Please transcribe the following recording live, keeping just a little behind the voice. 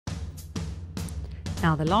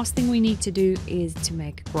Now the last thing we need to do is to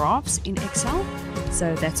make graphs in Excel.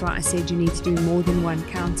 So that's why I said you need to do more than one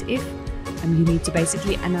count if. You need to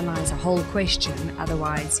basically analyze a whole question,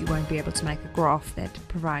 otherwise you won't be able to make a graph that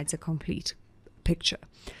provides a complete picture.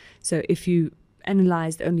 So if you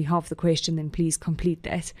analyzed only half the question, then please complete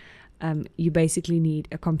that. You basically need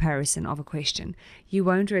a comparison of a question. You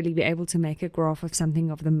won't really be able to make a graph of something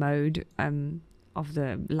of the mode of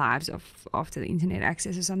the lives of after the internet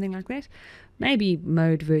access or something like that. Maybe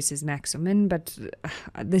mode versus max or min, but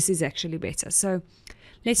this is actually better. So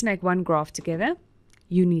let's make one graph together.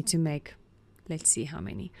 You need to make, let's see how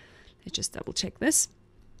many. Let's just double check this.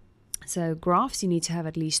 So graphs, you need to have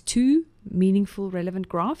at least 2 meaningful relevant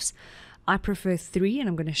graphs. I prefer 3, and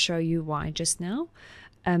I'm going to show you why just now.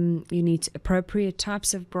 You need appropriate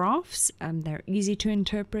types of graphs. They're easy to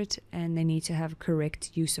interpret, and they need to have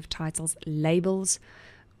correct use of titles, labels,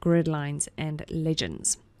 grid lines, and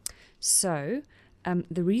legends. So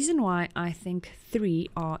the reason why I think 3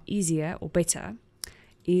 are easier or better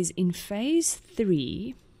is in phase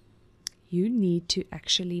 3, you need to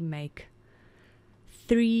actually make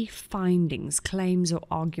 3 findings, claims, or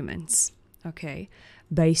arguments, okay,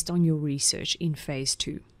 based on your research in phase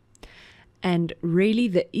 2. And really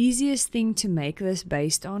the easiest thing to make this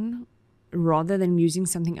based on, rather than using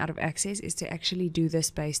something out of Access, is to actually do this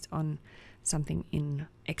based on something in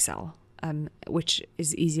Excel, which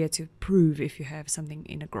is easier to prove if you have something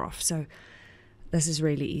in a graph. So this is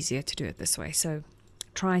really easier to do it this way. So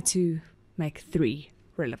try to make 3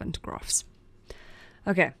 relevant graphs.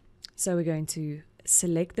 Okay, so we're going to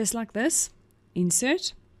select this like this,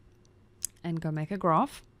 insert, and go make a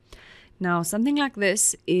graph. Now, something like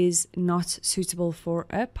this is not suitable for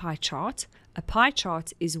a pie chart. A pie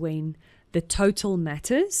chart is when the total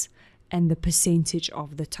matters and the percentage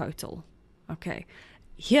of the total. Okay,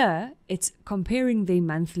 here it's comparing the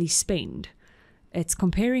monthly spend. It's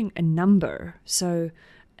comparing a number, so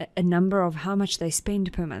a number of how much they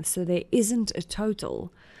spend per month. So there isn't a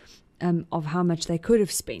total of how much they could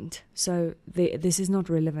have spent. So this is not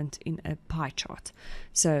relevant in a pie chart.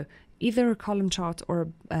 So either a column chart or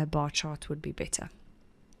a bar chart would be better.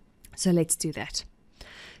 So let's do that.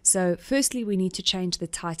 So firstly, we need to change the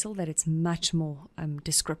title, that it's much more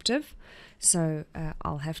descriptive. So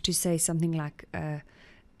I'll have to say something like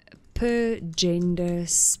per gender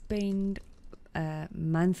spend,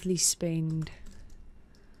 monthly spend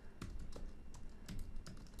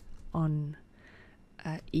on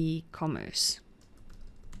e-commerce,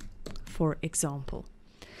 for example.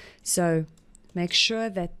 So make sure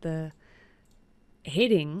that the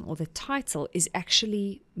heading or the title is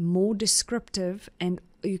actually more descriptive, and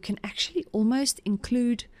you can actually almost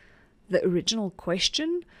include the original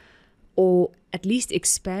question, or at least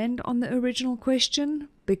expand on the original question,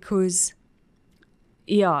 because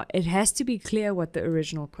yeah, it has to be clear what the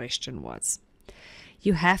original question was.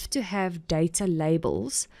 You have to have data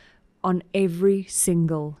labels on every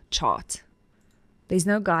single chart. There's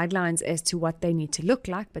no guidelines as to what they need to look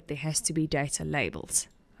like, but there has to be data labels,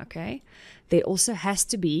 okay? There also has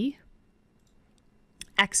to be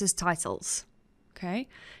axis titles, okay?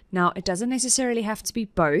 Now, it doesn't necessarily have to be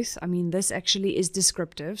both. I mean, this actually is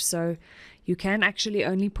descriptive, so you can actually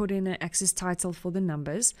only put in an axis title for the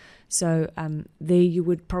numbers. So there you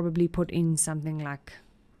would probably put in something like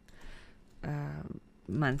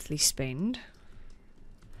monthly spend,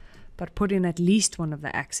 but put in at least one of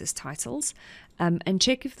the axis titles, and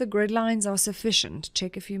check if the grid lines are sufficient.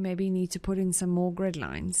 Check if you maybe need to put in some more grid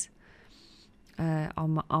lines.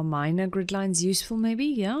 Are minor grid lines useful maybe?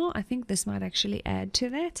 Yeah, I think this might actually add to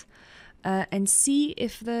that. And see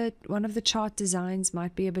if one of the chart designs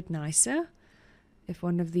might be a bit nicer. If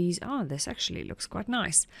one of these, this actually looks quite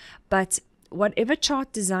nice. But whatever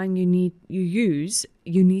chart design you need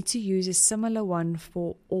to use a similar one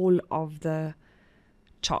for all of the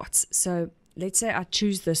charts. So let's say I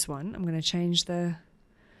choose this one. I'm going to change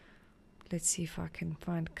let's see if I can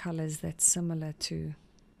find colors that's similar to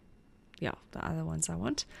the other ones I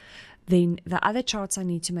want. Then the other charts I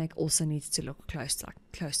need to make also needs to look close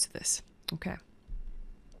to this. Okay.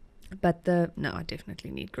 But no, I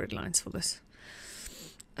definitely need grid lines for this.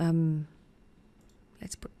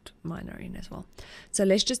 Let's put minor in as well. So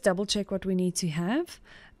let's just double check what we need to have.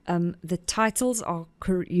 The titles are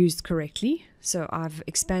used correctly. So I've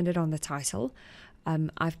expanded on the title.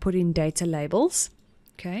 I've put in data labels.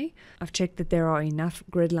 Okay. I've checked that there are enough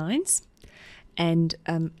grid lines. And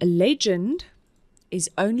a legend is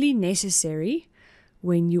only necessary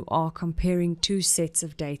when you are comparing 2 sets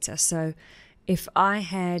of data. So if I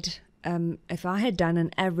had done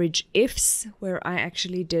an average ifs, where I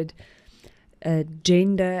actually did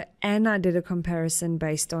gender, and I did a comparison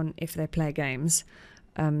based on if they play games.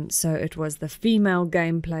 So it was the female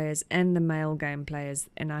game players and the male game players,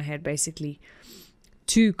 and I had basically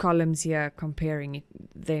 2 columns here comparing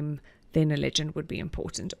them. Then a legend would be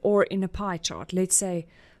important. Or in a pie chart, let's say,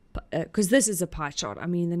 because this is a pie chart, I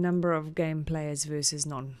mean the number of game players versus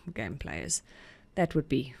non-game players, that would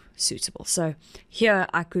be suitable. So here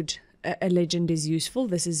I could, a legend is useful.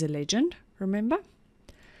 This is a legend, remember?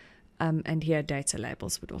 And here data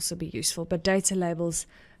labels would also be useful. But data labels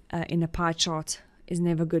in a pie chart is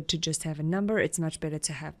never good to just have a number. It's much better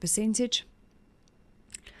to have percentage.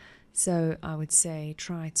 So I would say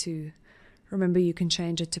try to, remember you can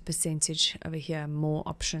change it to percentage over here, more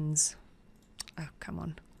options. Oh, come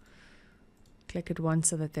on. Click it once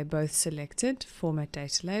so that they're both selected. Format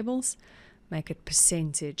data labels. Make it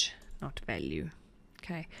percentage, not value.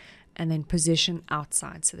 Okay. And then position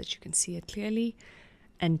outside so that you can see it clearly.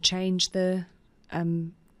 And change the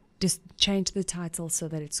change the title so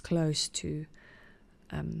that it's close to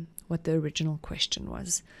what the original question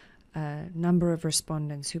was. Number of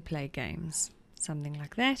respondents who play games, something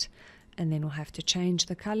like that. And then we'll have to change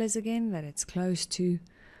the colors again, that it's close to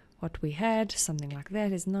what we had. Something like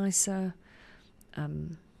that is nicer.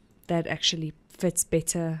 That actually fits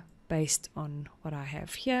better based on what I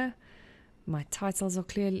have here. My titles are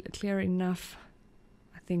clear enough.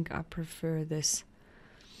 I think I prefer this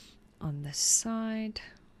on the side.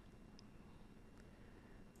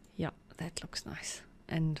 Yeah, that looks nice.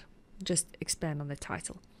 And just expand on the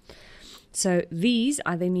title. So these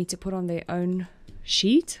I then need to put on their own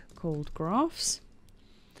sheet called graphs.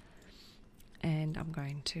 And I'm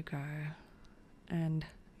going to go and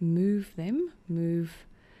move them. Move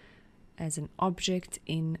as an object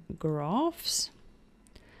in graphs.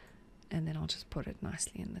 And then I'll just put it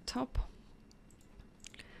nicely in the top.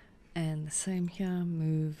 And the same here,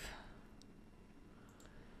 move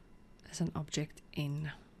as an object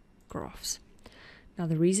in graphs. Now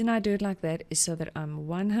the reason I do it like that is so that I'm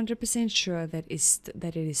 100% sure that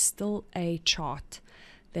it is still a chart,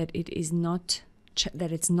 that it is not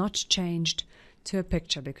that it's not changed to a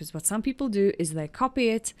picture, because what some people do is they copy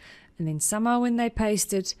it and then somehow when they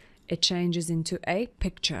paste it, it changes into a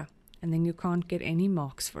picture and then you can't get any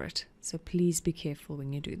marks for it. So please be careful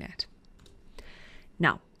when you do that.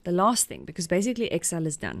 Now, the last thing, because basically Excel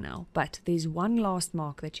is done now, but there's one last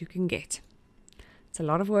mark that you can get. It's a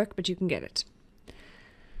lot of work, but you can get it.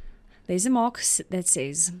 There's a mark that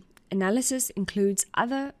says, analysis includes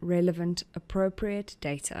other relevant, appropriate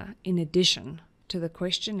data in addition to the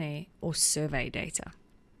questionnaire or survey data.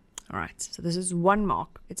 All right, so this is one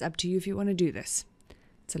mark. It's up to you if you want to do this.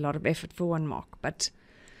 It's a lot of effort for one mark, but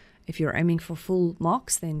if you're aiming for full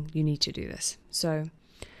marks, then you need to do this. So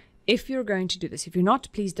if you're going to do this, if you're not,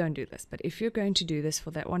 please don't do this. But if you're going to do this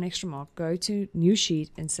for that one extra mark, go to new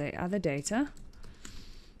sheet and say other data.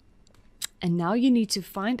 And now you need to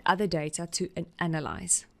find other data to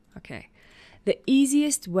analyze. Okay. The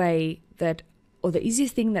easiest way that, or the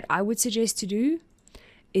easiest thing that I would suggest to do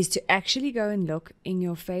is to actually go and look in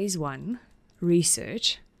your phase 1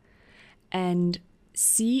 research and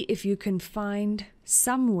see if you can find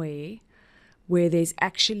somewhere where there's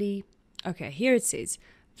actually, okay, here it says,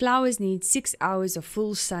 flowers need 6 hours of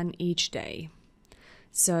full sun each day.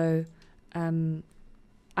 So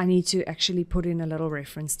I need to actually put in a little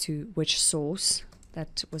reference to which source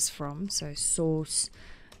that was from. So source,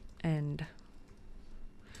 and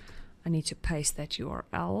I need to paste that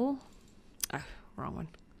URL. Oh, wrong one.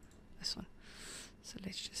 This one. So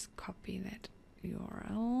let's just copy that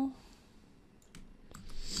URL.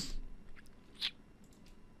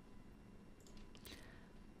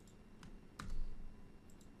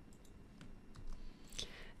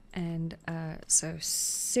 And so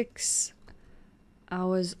 6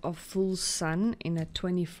 hours of full sun in a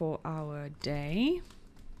 24-hour day.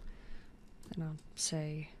 And I'll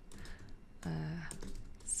say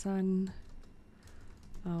sun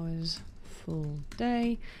hours full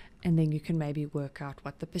day. And then you can maybe work out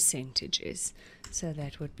what the percentage is. So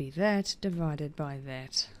that would be that divided by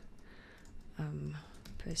that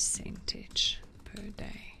percentage per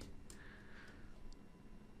day.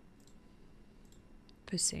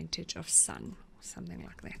 Percentage of sun, something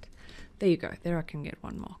like that. There you go. There I can get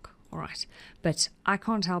one mark. All right. But I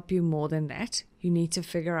can't help you more than that. You need to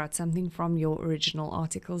figure out something from your original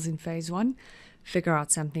articles in phase 1. Figure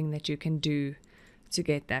out something that you can do to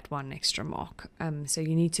get that one extra mark. So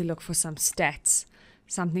you need to look for some stats,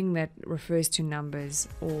 something that refers to numbers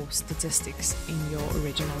or statistics in your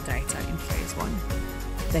original data in phase 1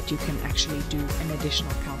 that you can actually do an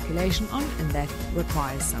additional calculation on, and that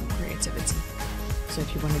requires some creativity. So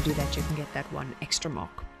if you want to do that, you can get that one extra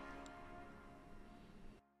mark.